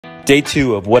Day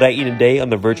 2 of what I eat in a day on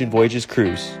the Virgin Voyages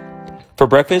cruise. For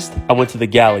breakfast, I went to the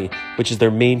galley, which is their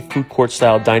main food court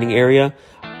style dining area.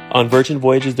 On Virgin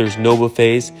Voyages, there's no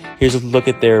buffets. Here's a look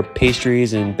at their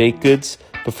pastries and baked goods.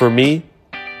 But for me,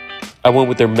 I went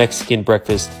with their Mexican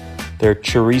breakfast, their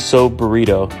chorizo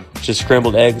burrito, which is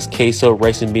scrambled eggs, queso,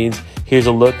 rice, and beans. Here's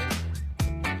a look.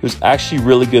 It was actually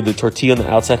really good. The tortilla on the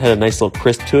outside had a nice little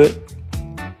crisp to it.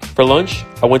 For lunch,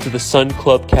 I went to the Sun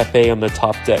Club Cafe on the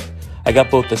top deck. I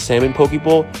got both the salmon poke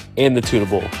bowl and the tuna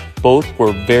bowl. Both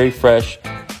were very fresh.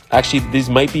 Actually, these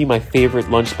might be my favorite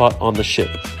lunch spot on the ship.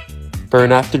 For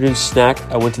an afternoon snack,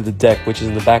 I went to the deck, which is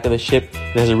in the back of the ship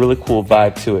and has a really cool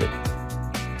vibe to it.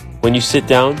 When you sit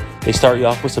down, they start you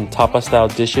off with some tapa style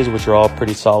dishes, which are all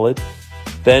pretty solid.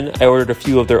 Then I ordered a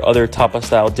few of their other tapa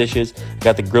style dishes. I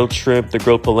got the grilled shrimp, the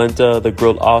grilled polenta, the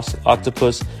grilled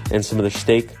octopus, and some of their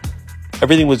steak.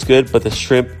 Everything was good, but the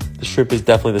shrimp is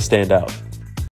definitely the standout.